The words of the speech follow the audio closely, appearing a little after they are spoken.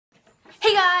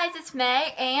Hey guys, it's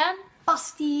May and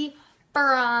Busty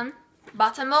from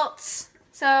Bots and Bolts.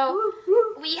 So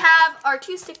we have our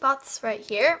two stick bots right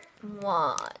here.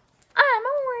 One, I'm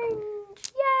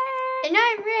orange, yay! And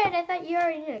I'm red. I thought you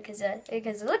already knew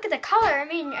because look at the color. I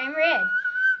mean, I'm red.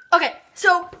 Okay,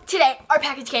 so today our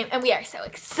package came and we are so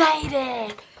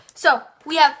excited. So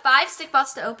we have 5 stick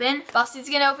bots to open. Busty's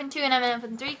gonna open 2 and I'm gonna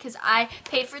open 3 because I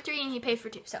paid for 3 and he paid for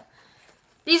 2. So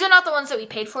these are not the ones that we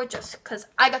paid for, just because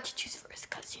I got to choose first,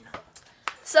 because, you know.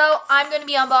 So, I'm going to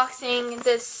be unboxing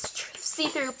this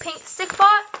see-through pink stick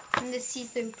bot. And the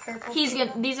see-through purple. These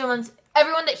are ones,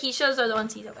 everyone that he shows are the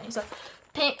ones he's opening. So,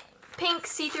 pink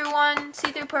see-through one,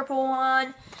 see-through purple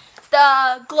one,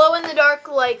 the glow-in-the-dark,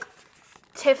 like,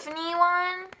 Tiffany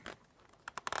one.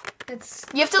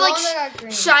 You have to,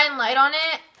 like, shine light on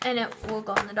it, and it will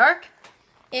glow in the dark.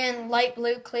 And light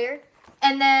blue clear.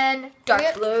 And then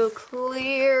dark blue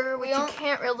clear, which you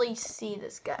can't really see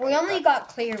this guy. We only got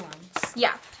clear ones.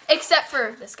 Yeah, except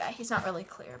for this guy. He's not really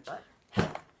clear, but...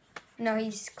 No,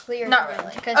 he's clear. Not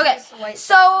really. Okay,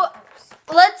 so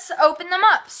let's open them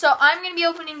up. So I'm going to be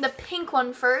opening the pink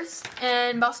one first,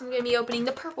 and Boston's going to be opening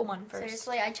the purple one first.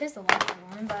 Seriously, I chose the light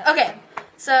one, but... Okay,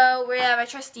 so we have our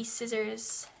trusty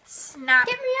scissors. Snap.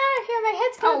 Get me out of here, my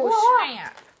head's going to blow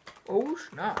snap. Oh,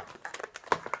 snap.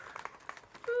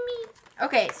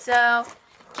 Okay, so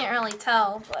can't really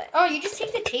tell, but oh, you just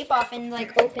take the tape off and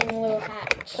like open a little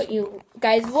hatch. Put you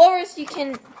guys lower so you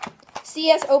can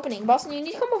see us opening. Boston, you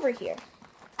need to come over here.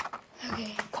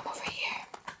 Okay, come over here.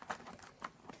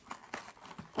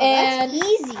 Oh, and that's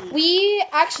easy. We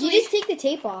actually you just take the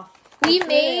tape off. We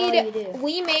made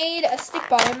a stick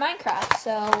bot in Minecraft,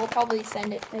 so we'll probably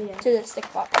send it to the stick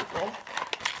bot people.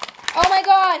 Oh my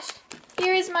gosh!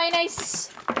 Here is my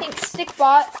nice pink stick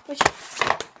bot, which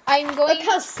I'm going. Look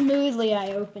how smoothly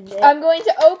I opened it. I'm going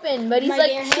to open, but he's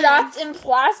like trapped in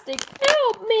plastic.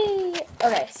 Help me!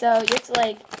 Okay, so you have to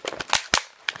like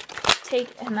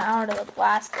take him out of the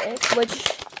plastic, which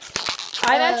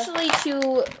I'm actually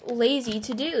too lazy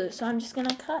to do. So I'm just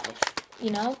gonna cut,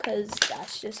 you know, because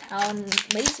that's just how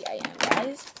lazy I am,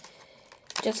 guys.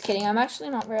 Just kidding. I'm actually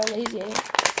not very lazy.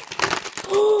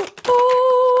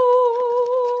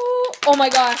 Oh my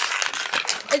gosh!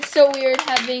 It's so weird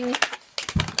having.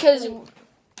 Because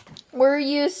we're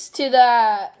used to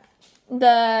the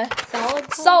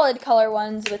solid color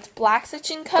ones with black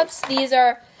suction cups. These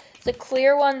are the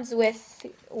clear ones with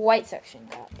white suction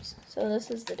cups. So this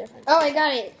is the difference. Oh, I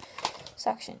got it.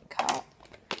 Suction cup.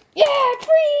 Yeah,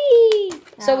 free!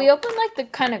 So we opened like the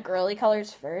kind of girly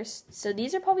colors first. So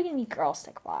these are probably going to be girl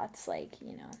stick bots. Like,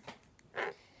 you know.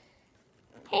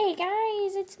 Hey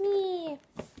guys, it's me.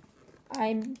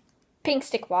 I'm pink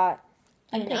stick bot.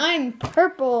 And I'm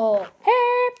purple.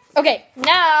 Hey. Okay,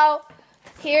 now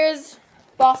here's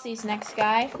Bossy's next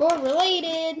guy. We're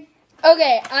related.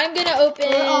 Okay, I'm gonna open.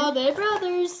 We're all the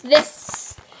brothers.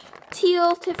 This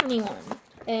teal Tiffany one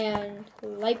and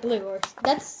light blue, or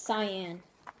that's cyan.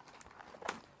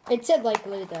 It said light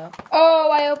blue though.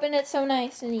 Oh, I opened it so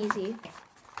nice and easy.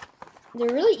 They're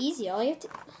really easy. All you have to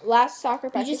last soccer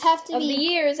practice you just have to of the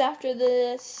years after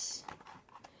this.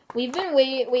 We've been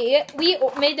we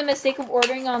made the mistake of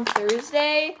ordering on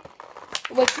Thursday,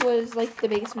 which was like the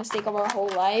biggest mistake of our whole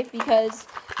life because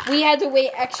we had to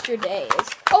wait extra days.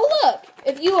 Oh look,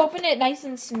 if you open it nice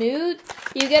and smooth,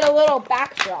 you get a little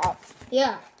backdrop.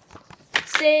 Yeah.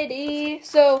 City.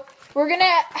 So we're gonna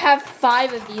have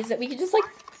 5 of these that we can just like.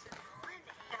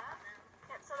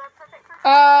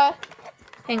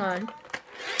 Hang on.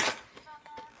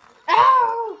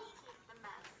 Ow!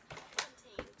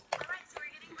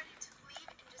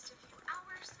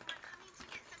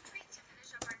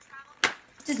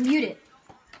 Just mute it.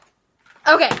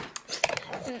 Okay.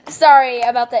 Sorry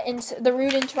about the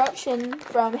rude interruption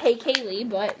from Hey Kaylee,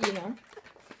 but you know,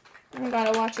 I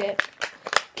gotta watch it.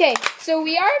 Okay, so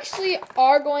we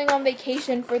are going on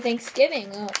vacation for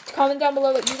Thanksgiving. Comment down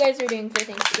below what you guys are doing for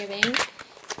Thanksgiving,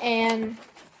 and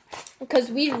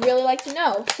because we'd really like to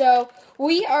know. So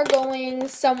we are going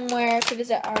somewhere to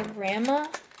visit our grandma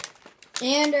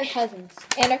and our cousins.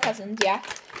 Yeah.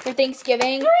 For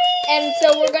Thanksgiving. And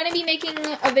so we're going to be making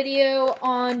a video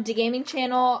on the gaming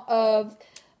channel of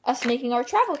us making our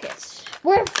travel kits.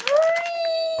 We're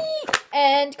free!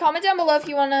 And comment down below if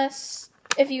you want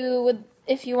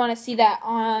to see that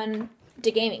on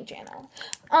the gaming channel.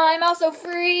 I'm also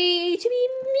free to be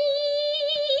me.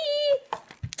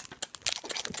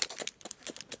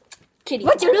 Kitty.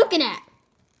 What you looking at?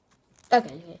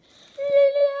 Okay.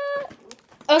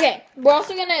 Okay, we're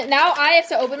also gonna, now I have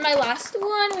to open my last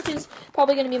one, which is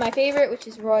probably gonna be my favorite, which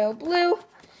is royal blue.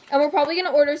 And we're probably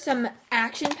gonna order some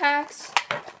action packs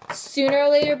sooner or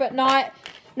later, but not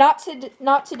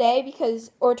today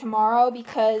or tomorrow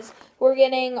because we're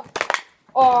getting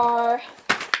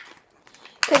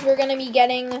we're gonna be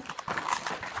getting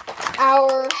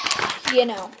our,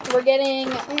 we're getting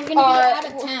We're gonna be out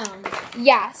of town.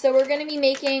 Yeah, so we're gonna be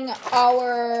making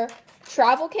our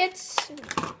travel kits,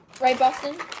 right,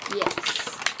 Boston?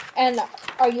 Yes. And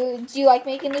do you like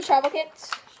making the travel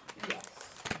kits? Yes.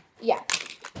 Yeah.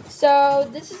 So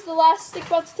this is the last stick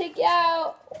bot to take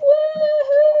out.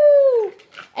 Woohoo!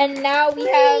 And now we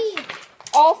have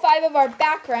all 5 of our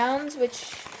backgrounds,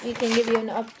 which we can give you an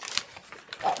up.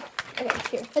 Oh,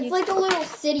 okay, here. It's like a little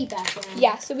city background.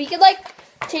 Yeah, so we could like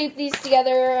tape these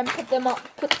together and put them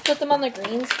on the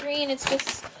green screen. It's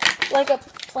just like a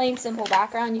plain simple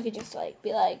background. You could just like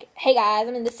be like, "Hey guys,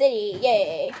 I'm in the city,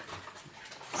 yay!"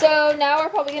 So now we're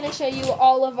probably gonna show you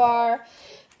all of our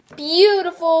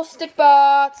beautiful stick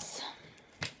bots.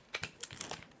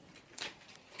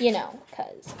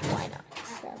 Because why not?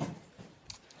 So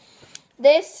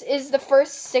this is the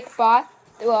first stick bot.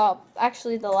 Well,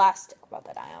 actually the last stick bot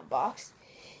that I unboxed.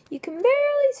 You can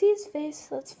barely see his face.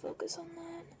 Let's focus on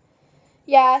that.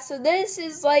 Yeah, so this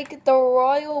is like the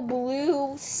royal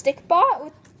blue stick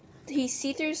bot. He's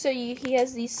see-through, so he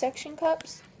has these suction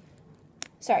cups.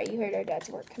 Sorry, you heard our dad's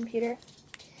work computer.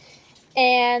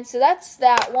 And so that's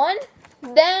that one.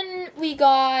 Then we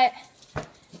got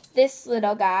this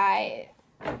little guy,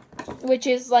 which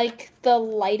is like the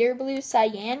lighter blue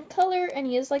cyan color, and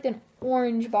he has like an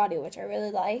orange body, which I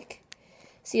really like.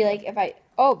 See, like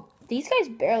these guys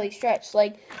barely stretch.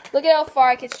 Like, look at how far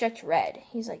I could stretch red.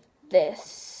 He's like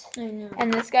this. I know.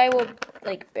 And this guy will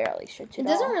like barely stretch It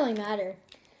doesn't really matter.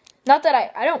 Not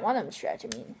that I don't want him to stretch. I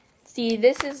mean, see,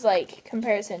 this is like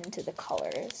comparison to the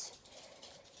colors.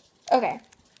 Okay.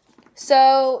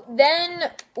 So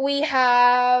then we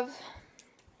have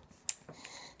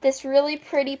this really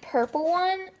pretty purple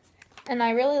one, and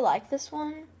I really like this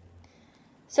one.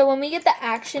 So when we get the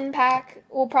action pack,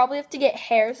 we'll probably have to get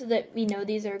hair so that we know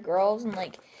these are girls and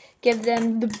like give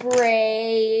them the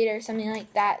braid or something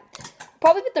like that.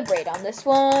 Probably put the braid on this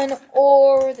one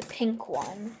or the pink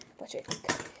one, which I think.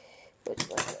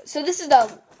 So this is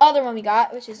the other one we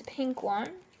got, which is a pink one.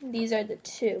 These are the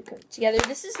two together.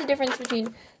 This is the difference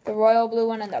between the royal blue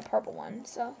one and the purple one.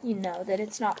 So you know that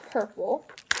it's not purple.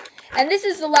 And this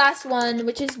is the last one,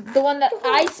 which is the one that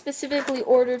I specifically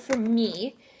ordered for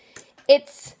me.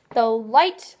 It's the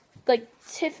light, like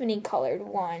Tiffany colored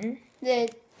one.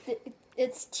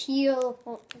 It's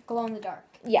teal, glow in the dark.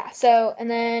 Yeah, so, and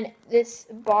then this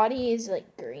body is like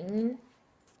green,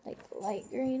 like light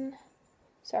green.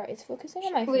 Sorry, it's focusing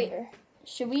on my finger.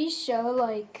 Should we show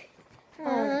like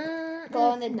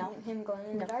glow in the him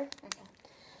glowing in the dark? Okay.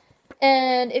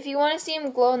 And if you want to see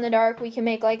him glow in the dark, we can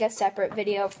make like a separate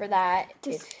video for that.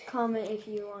 Just comment if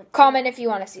you want. Comment if you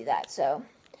want to see that. So,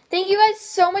 thank you guys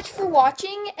so much for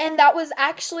watching, and that was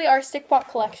actually our stick bot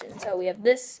collection. So we have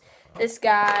this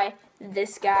guy,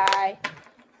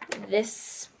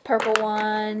 this purple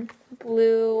one,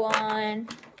 blue one,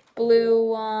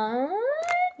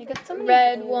 You got so many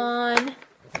red one,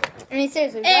 I mean,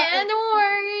 seriously, and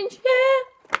orange. Yeah.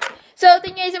 So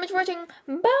thank you guys so much for watching.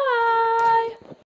 Bye.